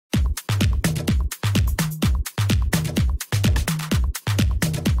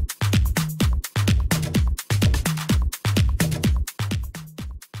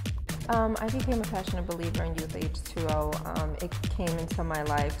I became a passionate believer in youthH2O. It came into my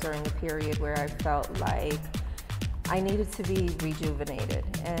life during a period where I felt like I needed to be rejuvenated.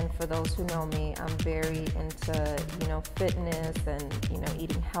 And for those who know me, I'm very into, fitness and,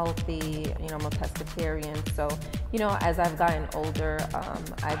 eating healthy. I'm a pescatarian. So, as I've gotten older,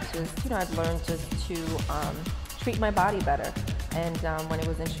 I've learned just to treat my body better. And when it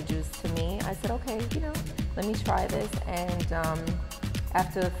was introduced to me, I said, okay, let me try this. And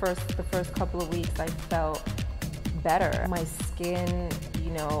after the first couple of weeks, I felt better. My skin,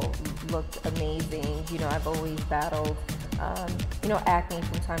 looked amazing. I've always battled, acne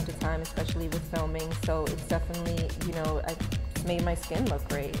from time to time, especially with filming. So it's definitely, it's made my skin look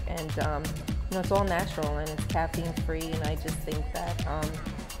great. And, it's all natural and it's caffeine free. And I just think that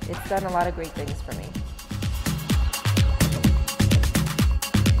it's done a lot of great things for me.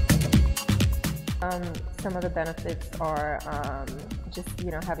 Some of the benefits are just,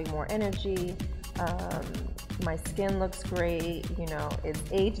 having more energy. My skin looks great, it's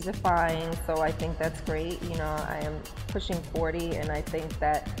age defying, so I think that's great. I am pushing 40 and I think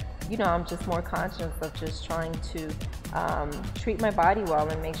that, I'm just more conscious of just trying to treat my body well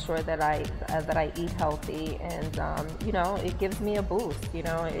and make sure that I eat healthy, and it gives me a boost.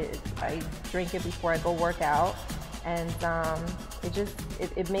 I drink it before I go work out, and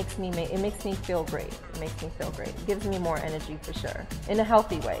it makes me feel great. It makes me feel great. It gives me more energy for sure, in a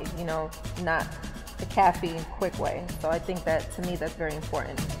healthy way, not the caffeine quick way. So I think that, to me, that's very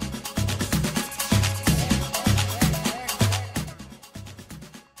important.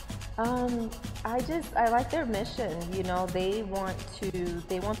 I like their mission. They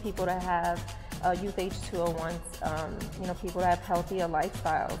want people to have youthH2O wants people to have healthier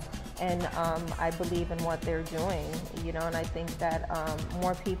lifestyles. And I believe in what they're doing, and I think that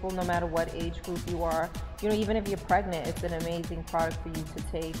more people, no matter what age group you are, even if you're pregnant, it's an amazing product for you to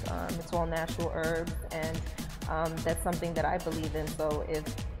take. It's all natural herbs, and that's something that I believe in. So if,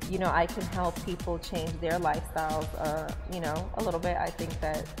 I can help people change their lifestyles, a little bit, I think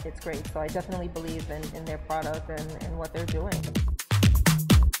that it's great. So I definitely believe in their product and what they're doing.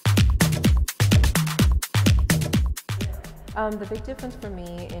 The big difference for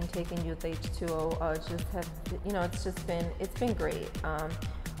me in taking youthH2O it's been great.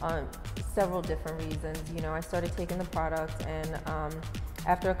 Several different reasons. I started taking the product, and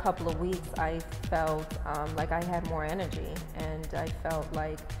after a couple of weeks, I felt like I had more energy, and I felt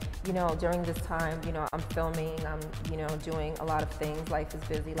like, during this time, I'm filming, I'm, doing a lot of things. Life is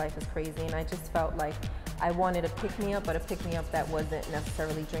busy, life is crazy, and I just felt like I wanted a pick-me-up, but a pick-me-up that wasn't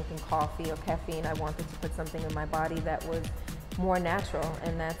necessarily drinking coffee or caffeine. I wanted to put something in my body that was more natural,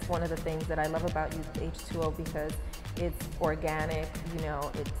 and that's one of the things that I love about youthH2O, because it's organic,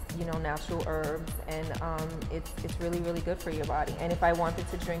 it's natural herbs, and it's really, really good for your body. And if I wanted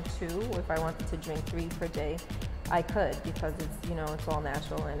to drink 2, or if I wanted to drink 3 per day, I could, because it's it's all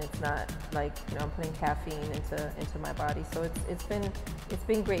natural, and it's not like I'm putting caffeine into my body. So it's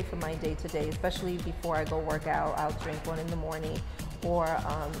been great for my day-to-day, especially before I go work out. I'll drink one in the morning, or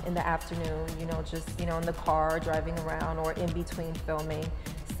in the afternoon, just in the car driving around, or in between filming.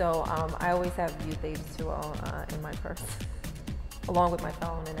 So I always have youthH2O in my purse, along with my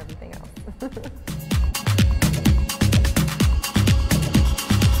phone and everything else.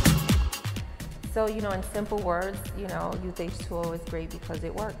 So, in simple words, youthH2O is great because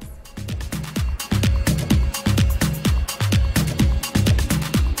it works.